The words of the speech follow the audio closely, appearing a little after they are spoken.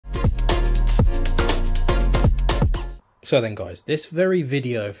So then guys, this very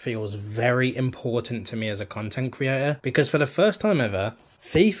video feels very important to me as a content creator because for the first time ever,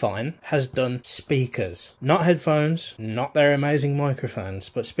 FIFINE has done speakers. Not headphones, not their amazing microphones,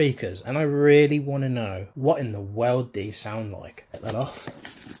 but speakers. And I really want to know what in the world these sound like. Get that off.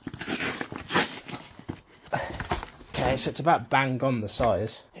 Okay, so it's about bang on the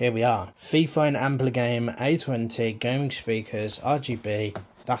size. Here we are. FIFINE AmpliGame A20 gaming speakers, RGB.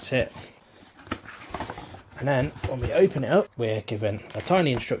 That's it. And then when we open it up, we're given a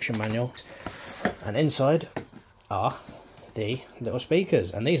tiny instruction manual, and inside are the little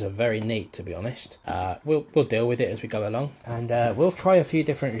speakers, and these are very neat, to be honest. We'll deal with it as we go along, and we'll try a few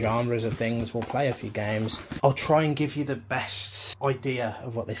different genres of things. We'll play a few games. I'll try and give you the best idea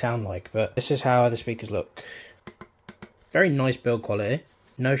of what they sound like, but this is how the speakers look. Very nice build quality,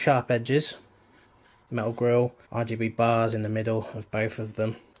 no sharp edges, metal grille, RGB bars in the middle of both of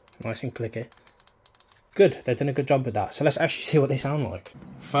them, nice and clicky. Good, they've done a good job with that. So let's actually see what they sound like.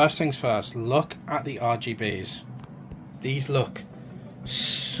 First things first, look at the RGBs. These look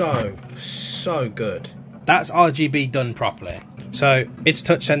so good. That's RGB done properly. So it's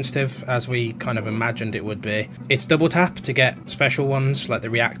touch sensitive as we kind of imagined it would be. It's double tap to get special ones like the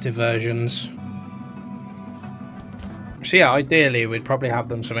reactive versions. So yeah, ideally we'd probably have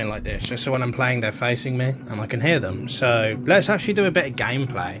them something like this, just so when I'm playing they're facing me and I can hear them. So let's actually do a bit of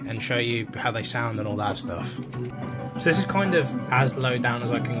gameplay and show you how they sound and all that stuff. So this is kind of as low down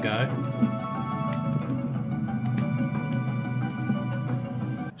as I can go.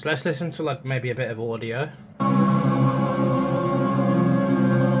 So let's listen to like maybe a bit of audio.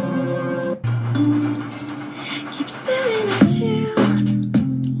 Keep staring at you.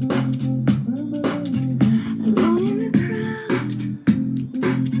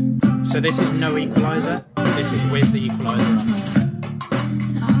 So this is no equalizer, this is with the equalizer.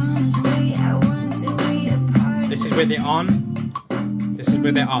 This is with it on, this is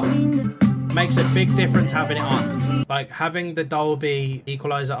with it off. Makes a big difference having it on. Like having the Dolby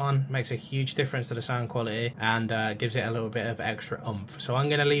equalizer on makes a huge difference to the sound quality and gives it a little bit of extra oomph. So I'm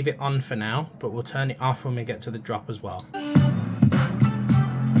going to leave it on for now, but we'll turn it off when we get to the drop as well.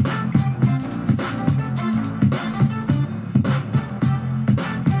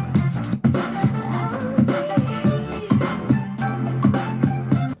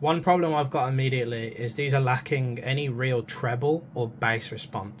 One problem I've got immediately is these are lacking any real treble or bass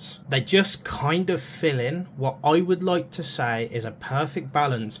response. They just kind of fill in what I would like to say is a perfect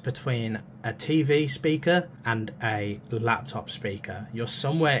balance between a TV speaker and a laptop speaker. You're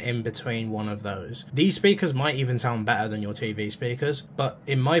somewhere in between one of those. These speakers might even sound better than your TV speakers, but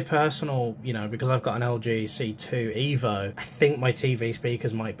in my personal, you know, because I've got an LG C2 Evo, I think my TV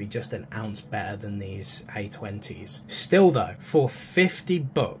speakers might be just an ounce better than these A20s. Still though, for 50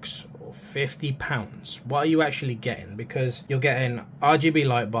 bucks, or £50, what are you actually getting? Because you're getting RGB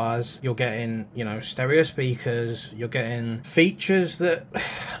light bars, you're getting, you know, stereo speakers, you're getting features that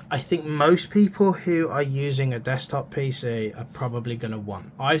I think most people who are using a desktop PC are probably going to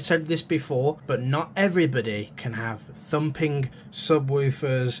want. I've said this before, but not everybody can have thumping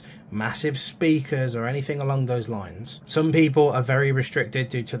subwoofers, massive speakers or anything along those lines. Some people are very restricted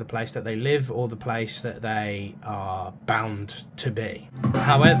due to the place that they live or the place that they are bound to be.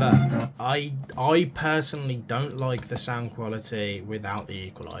 However, I personally don't like the sound quality without the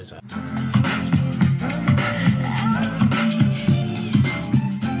equalizer.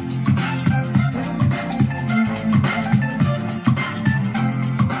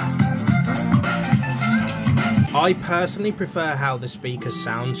 I personally prefer how the speakers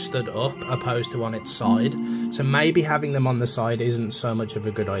sound stood up opposed to on its side, so maybe having them on the side isn't so much of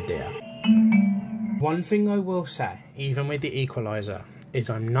a good idea. One thing I will say, even with the equalizer, is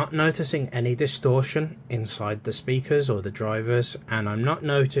I'm not noticing any distortion inside the speakers or the drivers, and I'm not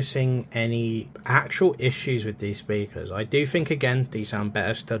noticing any actual issues with these speakers. I do think, again, these sound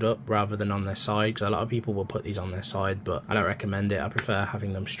better stood up rather than on their side, because a lot of people will put these on their side, but I don't recommend it. I prefer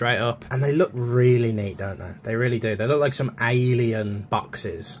having them straight up, and they look really neat, don't they? They really do. They look like some alien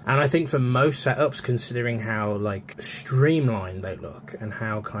boxes, and I think for most setups, considering how like streamlined they look and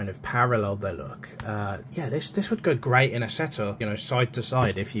how kind of parallel they look, yeah, this would go great in a setup, you know, side to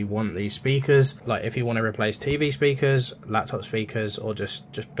side. If you want these speakers, like if you want to replace TV speakers, laptop speakers, or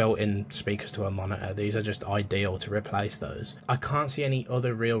just built-in speakers to a monitor, these are just ideal to replace those. I can't see any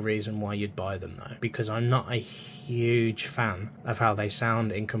other real reason why you'd buy them though, because I'm not a huge fan of how they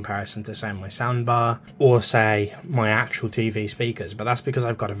sound in comparison to say my soundbar or say my actual TV speakers, but that's because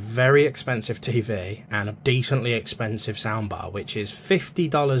I've got a very expensive TV and a decently expensive soundbar, which is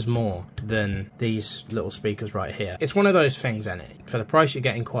 $50 more than these little speakers right here. It's one of those things, isn't it? For the price you're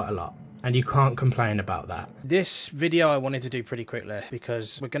getting quite a lot. and you can't complain about that. This video I wanted to do pretty quickly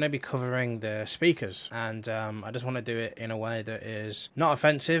because we're going to be covering the speakers, and I just want to do it in a way that is not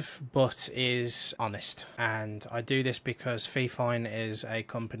offensive but is honest. And I do this because FIFINE is a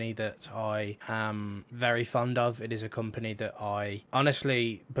company that I am very fond of. It is a company that I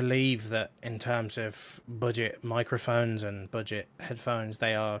honestly believe that in terms of budget microphones and budget headphones,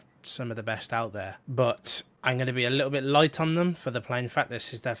 they are some of the best out there. But I'm going to be a little bit light on them for the plain fact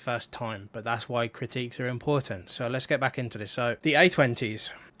this is their first time, but that's why critiques are important. So let's get back into this. So the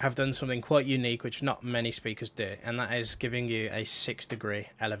A20s have done something quite unique, which not many speakers do, and that is giving you a 6-degree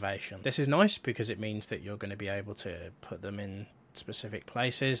elevation. This is nice because it means that you're going to be able to put them in specific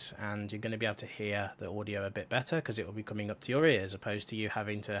places, and you're going to be able to hear the audio a bit better because it will be coming up to your ears, opposed to you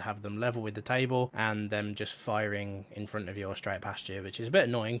having to have them level with the table and them just firing in front of you or straight past you, which is a bit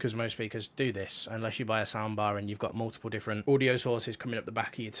annoying because most speakers do this unless you buy a soundbar and you've got multiple different audio sources coming up the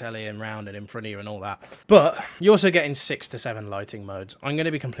back of your telly and round and in front of you and all that. But you're also getting 6 to 7 lighting modes. I'm going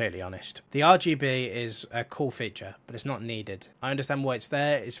to be completely honest, the RGB is a cool feature, but it's not needed. I understand why it's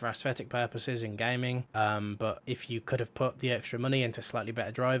there. It's for aesthetic purposes in gaming, but if you could have put the extra money into slightly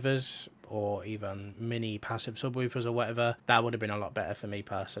better drivers or even mini passive subwoofers or whatever, that would have been a lot better for me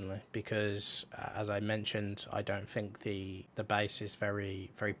personally, because as I mentioned, I don't think the bass is very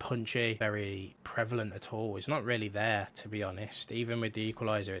punchy, very prevalent at all. It's not really there, to be honest. Even with the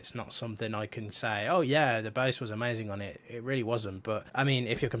equalizer, it's not something I can say, oh yeah, the bass was amazing on it. It really wasn't. But I mean,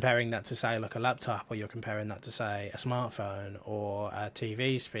 if you're comparing that to say like a laptop, or you're comparing that to say a smartphone or a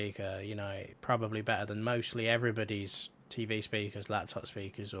TV speaker, you know, probably better than mostly everybody's TV speakers, laptop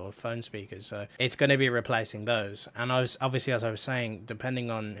speakers, or phone speakers. So it's going to be replacing those. And I was obviously, as I was saying,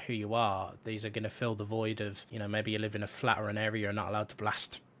 depending on who you are, these are going to fill the void of, you know, maybe you live in a flat or an area you're not allowed to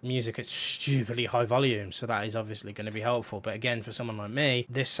blast music at stupidly high volume, so that is obviously going to be helpful. But again, for someone like me,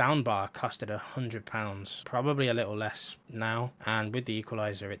 this soundbar costed £100, probably a little less now, and with the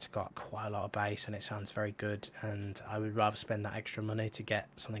equalizer it's got quite a lot of bass and it sounds very good, and I would rather spend that extra money to get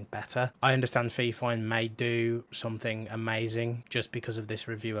something better. I understand FIFINE may do something amazing just because of this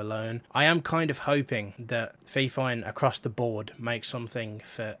review alone. I am kind of hoping that FIFINE across the board makes something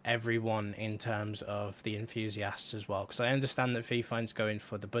for everyone in terms of the enthusiasts as well, because I understand that FIFINE's going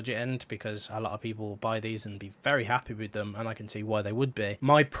for the budget end because a lot of people will buy these and be very happy with them, and I can see why they would be.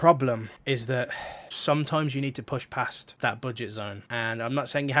 My problem is that sometimes you need to push past that budget zone, and I'm not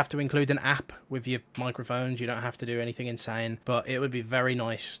saying you have to include an app with your microphones, you don't have to do anything insane, but it would be very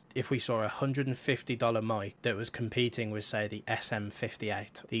nice if we saw a $150 mic that was competing with, say, the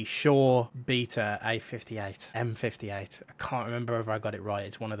SM58, the Shure Beta A58, M58. I can't remember if I got it right.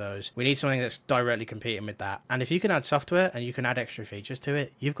 It's one of those. We need something that's directly competing with that, and if you can add software and you can add extra features to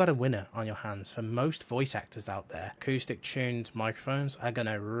it, you've got a winner on your hands. For most voice actors out there, acoustic tuned microphones are going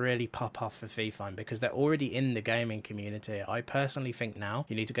to really pop off for FIFINE because they're already in the gaming community. I personally think now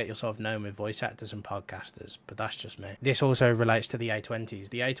you need to get yourself known with voice actors and podcasters, but that's just me. This also relates to the A20s.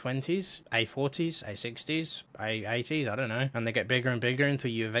 The A20s, A40s, A60s, A80s, I don't know, and they get bigger and bigger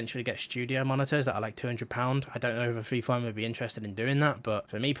until you eventually get studio monitors that are like £200. I don't know if FIFINE would be interested in doing that, but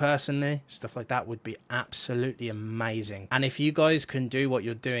for me personally, stuff like that would be absolutely amazing. And if you guys can do what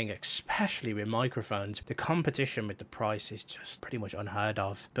you're doing, especially with microphones, the competition with the price is just pretty much unheard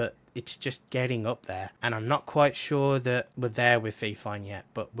of, but it's just getting up there, and I'm not quite sure that we're there with FIFINE yet,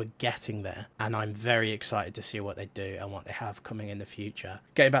 but we're getting there, and I'm very excited to see what they do and what they have coming in the future.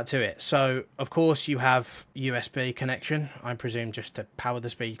 Getting back to it, so of course you have USB connection, I presume, just to power the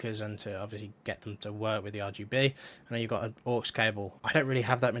speakers and to obviously get them to work with the RGB, and then you've got an aux cable. I don't really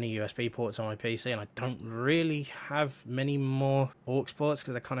have that many USB ports on my PC, and I don't really have many more aux ports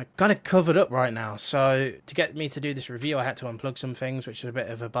because they're kind of covered up right now. So to get me to do this review, I had to unplug some things, which is a bit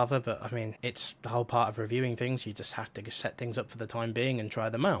of a bother, but I mean, it's the whole part of reviewing things. You just have to set things up for the time being and try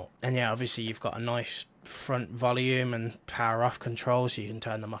them out. And yeah, obviously you've got a nice front volume and power off control, so you can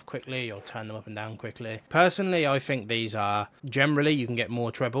turn them off quickly or turn them up and down quickly. Personally, I think these are, generally you can get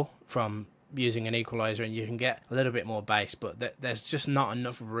more treble from using an equalizer, and you can get a little bit more bass, but there's just not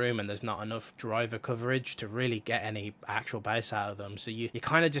enough room and there's not enough driver coverage to really get any actual bass out of them. So you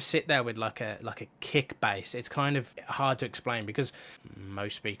kind of just sit there with like a kick bass. It's kind of hard to explain because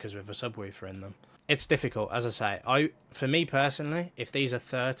most speakers with a subwoofer in them, it's difficult. As I say, for me personally, if these are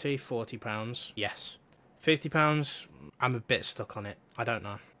 £30-40, yes. £50, I'm a bit stuck on it. I don't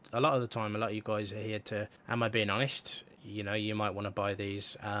know. A lot of the time, a lot of you guys are here to, am I being honest? You know, you might want to buy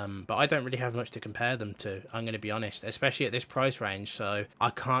these, but I don't really have much to compare them to, I'm going to be honest, especially at this price range, so I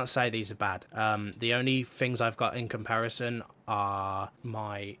can't say these are bad. The only things I've got in comparison are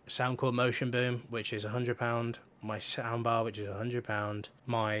my Soundcore Motion Boom, which is £100, my soundbar, which is £100,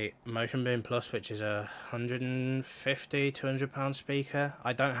 my Motion Boom Plus, which is a £150–200 speaker.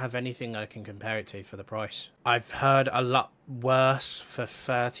 I don't have anything I can compare it to for the price. I've heard a lot worse for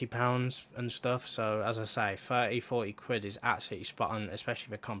 £30 and stuff, so as I say, 30–40 quid is absolutely spot on,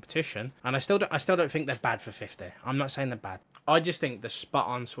 especially for competition. And I still don't think they're bad for 50. I'm not saying they're bad. I just think the spot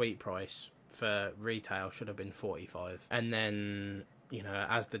on sweet price for retail should have been 45, and then, you know,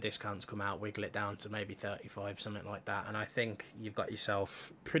 as the discounts come out, wiggle it down to maybe 35, something like that. And I think you've got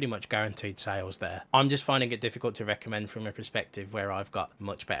yourself pretty much guaranteed sales there. I'm just finding it difficult to recommend from a perspective where I've got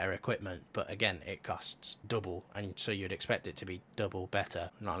much better equipment. But again, it costs double, and so you'd expect it to be double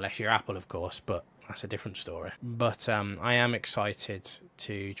better. Not unless you're Apple, of course, but that's a different story. But I am excited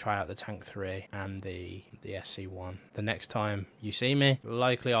to try out the Tank 3 and the SC1. The next time you see me,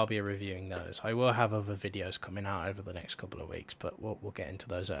 likely I'll be reviewing those. I will have other videos coming out over the next couple of weeks, but we'll get into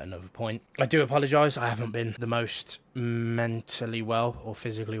those at another point. I do apologise, I haven't been the most mentally well or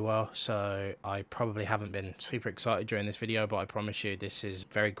physically well, so I probably haven't been super excited during this video, but I promise you this is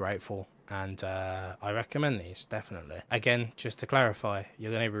very grateful. And I recommend these, definitely. Again, just to clarify,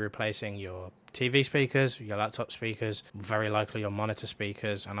 you're going to be replacing your TV speakers, your laptop speakers, very likely your monitor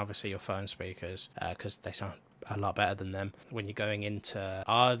speakers, and obviously your phone speakers, because they sound a lot better than them. When you're going into,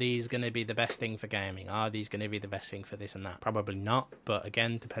 are these going to be the best thing for gaming? Are these going to be the best thing for this and that? Probably not, but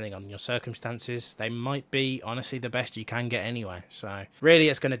again, depending on your circumstances, they might be honestly the best you can get anyway. So really,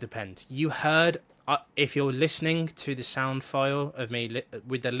 it's going to depend. You heard... if you're listening to the sound file of me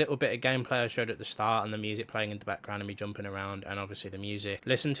with the little bit of gameplay I showed at the start and the music playing in the background and me jumping around and obviously the music,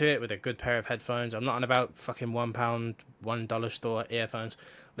 listen to it with a good pair of headphones. I'm not on about fucking £1, $1 store earphones.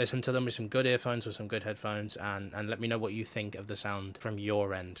 Listen to them with some good earphones or some good headphones, and let me know what you think of the sound from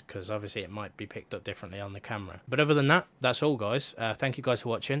your end, because obviously it might be picked up differently on the camera. But other than that, that's all, guys. Thank you guys for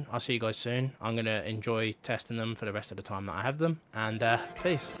watching. I'll see you guys soon. I'm going to enjoy testing them for the rest of the time that I have them, and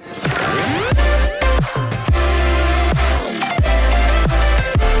peace.